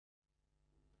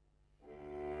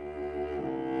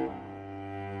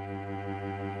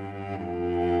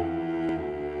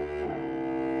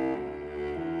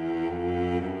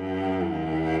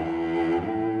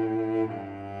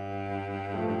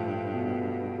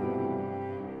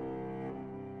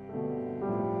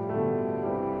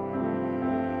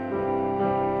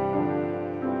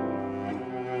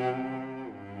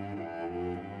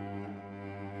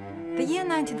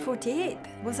1948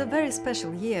 was a very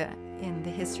special year in the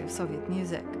history of Soviet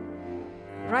music.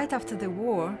 Right after the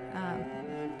war,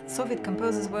 Soviet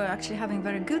composers were actually having a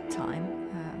very good time.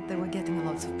 They were getting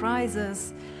lots of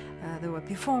prizes, they were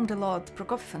performed a lot.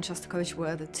 Prokofiev and Shostakovich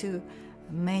were the two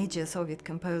major Soviet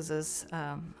composers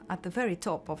at the very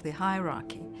top of the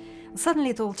hierarchy. Suddenly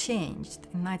it all changed.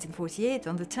 In 1948,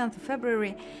 on the 10th of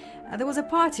February, there was a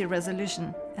party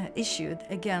resolution issued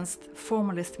against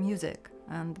formalist music.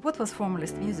 And what was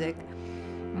formalist music?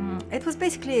 It was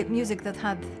basically music that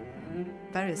had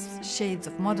various shades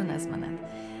of modernism in it.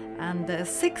 And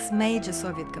 6 major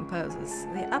Soviet composers,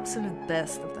 the absolute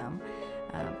best of them,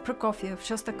 Prokofiev,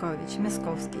 Shostakovich,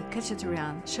 Miskovsky,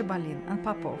 Khachaturian, Shebalin and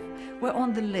Popov, were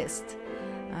on the list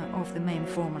of the main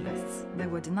formalists. They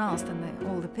were denounced in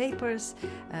all the papers,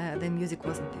 their music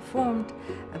wasn't performed,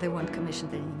 they weren't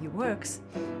commissioned any new works,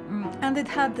 and it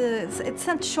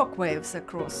sent shockwaves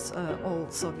across all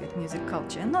Soviet music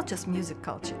culture, and not just music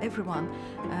culture. Everyone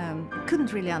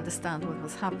couldn't really understand what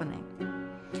was happening.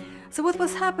 So what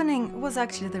was happening was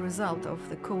actually the result of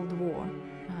the Cold War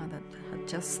that had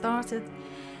just started,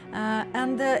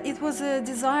 and it was a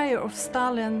desire of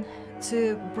Stalin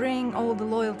to bring all the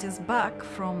loyalties back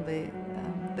from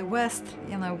the West,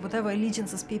 you know, whatever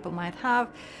allegiances people might have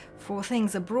for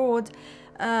things abroad,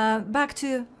 back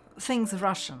to things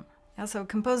Russian. Yeah, so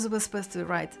composers were supposed to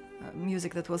write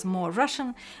music that was more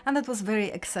Russian and that was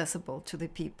very accessible to the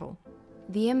people.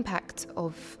 The impact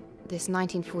of this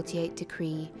 1948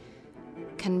 decree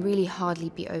can really hardly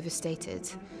be overstated.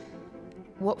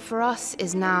 What for us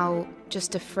is now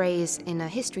just a phrase in a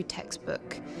history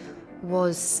textbook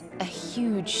was a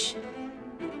huge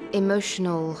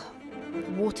emotional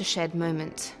watershed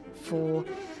moment for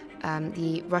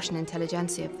the Russian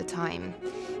intelligentsia of the time.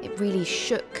 It really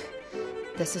shook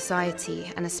the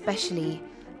society and especially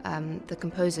the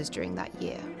composers during that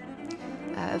year.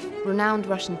 Renowned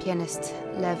Russian pianist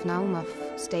Lev Naumov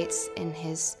states in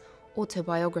his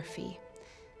autobiography,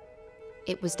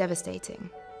 "It was devastating.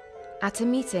 At a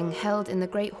meeting held in the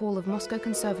Great Hall of Moscow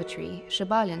Conservatory,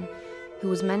 Shebalin, who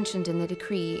was mentioned in the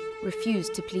decree,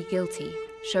 refused to plead guilty,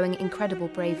 showing incredible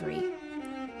bravery.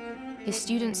 His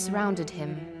students surrounded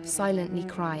him, silently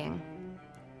crying.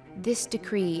 This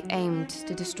decree aimed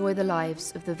to destroy the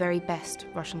lives of the very best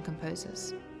Russian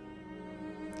composers."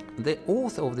 The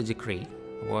author of the decree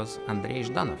was Andrei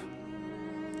Zhdanov.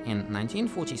 In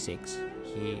 1946,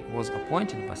 he was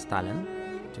appointed by Stalin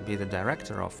to be the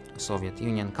director of Soviet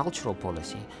Union cultural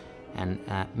policy, and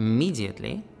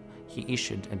immediately he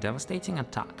issued a devastating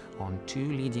attack on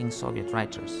 2 leading Soviet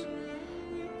writers,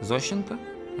 Zoshenko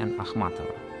and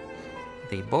Akhmatova.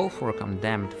 They both were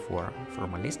condemned for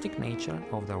formalistic nature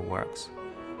of their works,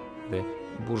 the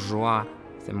bourgeois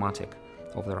thematic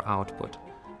of their output,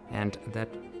 and that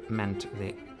meant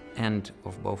the end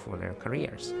of both of their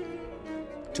careers.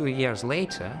 2 years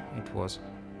later, it was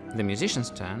the musicians'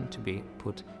 turn to be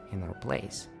put in their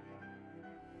place.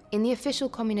 In the official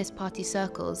Communist Party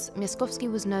circles, Miskovsky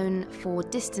was known for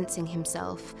distancing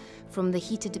himself from the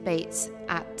heated debates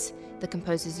at the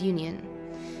Composers' Union.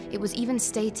 It was even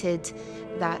stated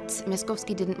that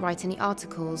Miskovsky didn't write any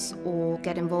articles or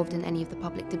get involved in any of the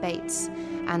public debates,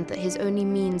 and that his only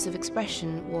means of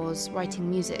expression was writing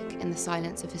music in the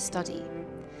silence of his study.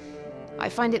 I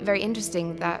find it very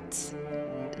interesting that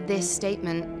this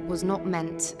statement was not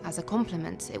meant as a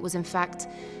compliment. It was in fact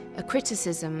a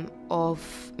criticism of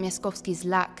Miskovsky's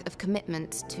lack of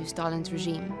commitment to Stalin's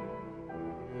regime.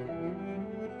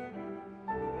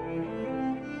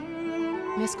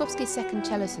 Miskovsky's second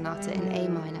cello sonata in A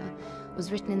minor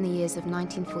was written in the years of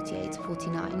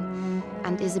 1948-49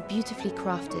 and is a beautifully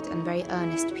crafted and very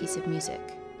earnest piece of music.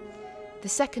 The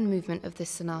second movement of this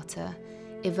sonata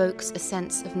evokes a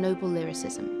sense of noble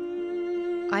lyricism.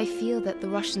 I feel that the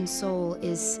Russian soul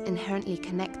is inherently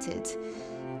connected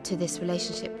to this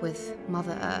relationship with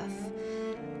Mother Earth,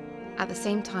 at the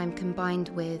same time combined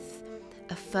with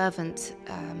a fervent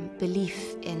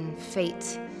belief in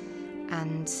fate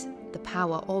and the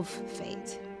power of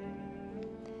fate.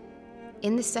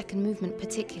 In the second movement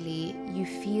particularly, you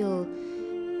feel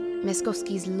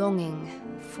Miskovsky's longing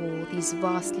for these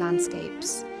vast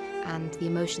landscapes and the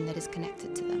emotion that is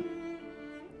connected to them.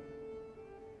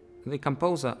 The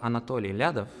composer Anatoly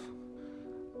Lyadov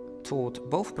taught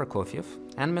both Prokofiev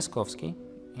and Miskovsky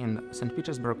in St.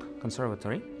 Petersburg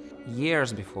Conservatory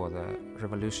years before the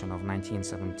revolution of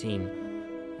 1917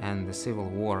 and the civil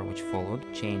war which followed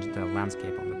changed the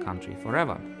landscape of the country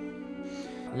forever.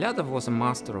 Lyadov was a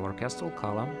master of orchestral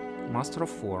color, master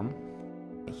of form.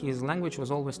 His language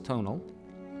was always tonal.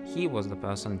 He was the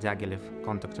person Diaghilev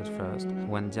contacted first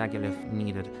when Diaghilev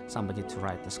needed somebody to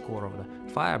write the score of the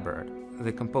Firebird.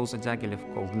 the composer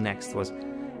Diaghilev called next was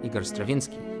Igor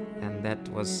Stravinsky, and that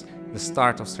was the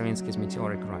start of Stravinsky's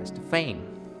meteoric rise to fame.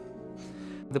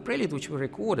 The prelude which we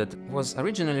recorded was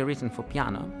originally written for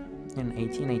piano in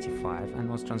 1885 and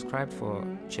was transcribed for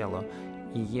cello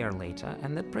a year later,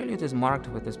 and that prelude is marked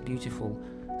with this beautiful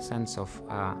sense of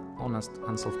honest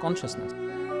and self-consciousness.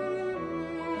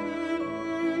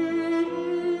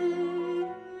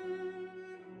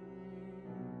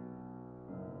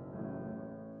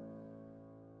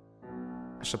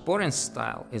 Shaporin's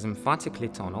style is emphatically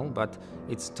tonal, but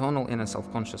it's tonal in a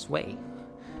self-conscious way.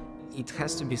 It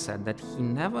has to be said that he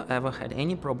never ever had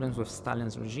any problems with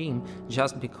Stalin's regime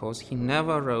just because he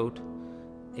never wrote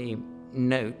a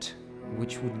note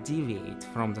which would deviate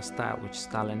from the style which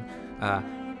Stalin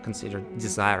considered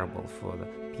desirable for the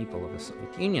people of the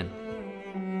Soviet Union.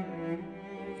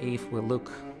 If we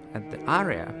look at the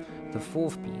aria, the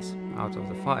fourth piece out of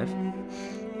the five,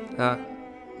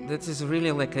 that is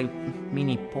really like a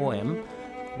mini poem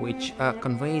which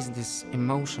conveys this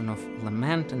emotion of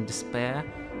lament and despair,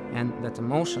 and that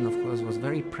emotion, of course, was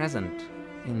very present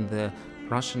in the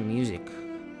Russian music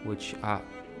which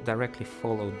directly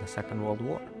followed the Second World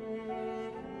War.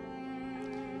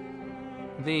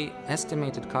 The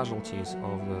estimated casualties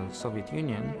of the Soviet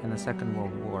Union in the Second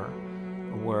World War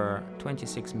were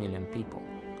 26 million people.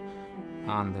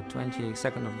 On the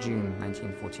 22nd of June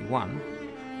 1941,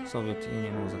 Soviet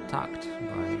Union was attacked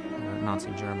by the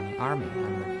Nazi Germany army,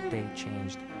 and that day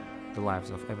changed the lives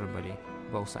of everybody,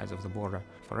 both sides of the border,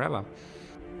 forever.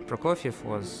 Prokofiev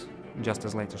was, just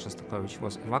as later Shostakovich,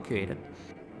 was evacuated.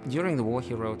 During the war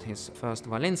he wrote his first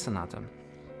violin sonata.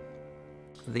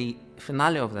 The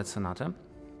finale of that sonata,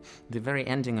 the very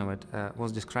ending of it,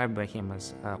 was described by him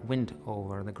as wind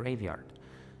over the graveyard.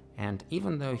 And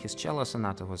even though his cello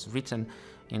sonata was written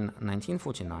in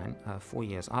 1949, 4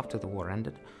 years after the war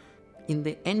ended, in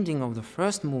the ending of the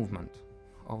first movement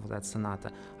of that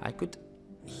sonata, I could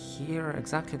hear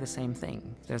exactly the same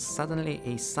thing. There's suddenly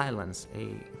a silence,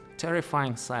 a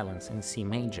terrifying silence in C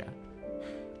major,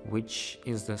 which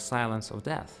is the silence of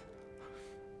death.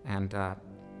 And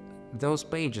those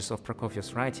pages of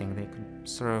Prokofiev's writing, they could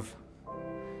serve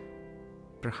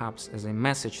perhaps as a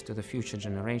message to the future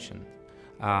generation.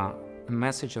 A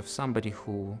message of somebody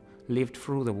who lived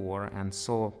through the war and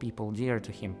saw people dear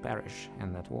to him perish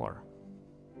in that war.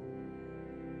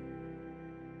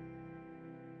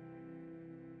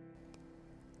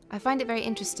 I find it very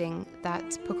interesting that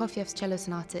Prokofiev's cello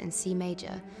sonata in C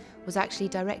major was actually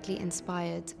directly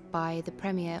inspired by the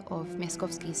premiere of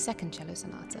Miaskovsky's second cello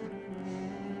sonata.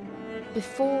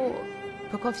 Before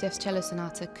Prokofiev's cello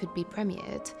sonata could be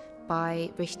premiered by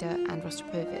Richter and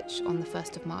Rostropovich on the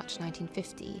 1st of March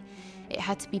 1950, it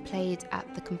had to be played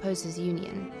at the Composers'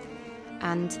 Union,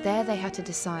 and there they had to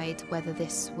decide whether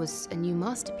this was a new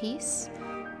masterpiece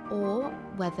or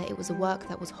whether it was a work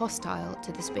that was hostile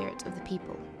to the spirit of the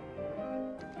people.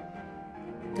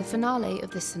 The finale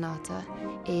of this sonata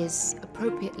is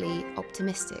appropriately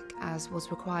optimistic, as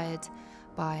was required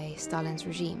by Stalin's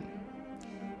regime.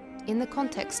 In the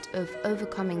context of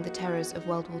overcoming the terrors of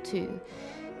World War II,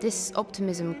 this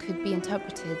optimism could be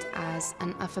interpreted as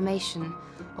an affirmation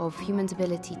of human's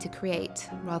ability to create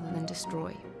rather than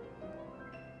destroy.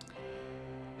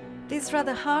 These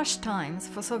rather harsh times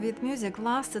for Soviet music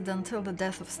lasted until the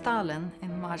death of Stalin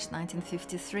in March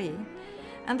 1953,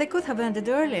 and they could have ended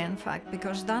earlier, in fact,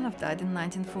 because Zhdanov died in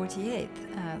 1948,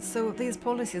 so these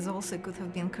policies also could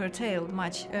have been curtailed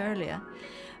much earlier.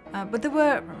 But there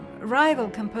were rival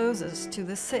composers to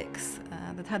the six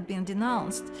that had been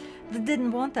denounced that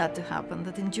didn't want that to happen,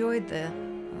 that enjoyed their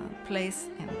place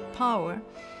in power,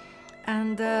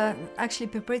 and actually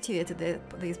perpetuated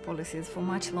these policies for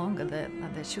much longer than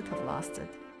they should have lasted.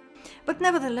 But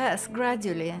nevertheless,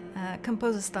 gradually,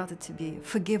 composers started to be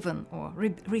forgiven or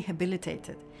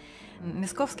rehabilitated.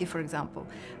 Miaskovsky, for example,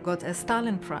 got a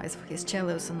Stalin Prize for his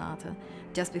cello sonata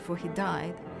just before he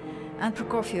died, and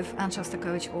Prokofiev and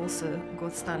Shostakovich also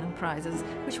got Stalin Prizes,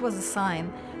 which was a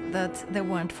sign that they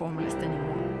weren't formalists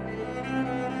anymore.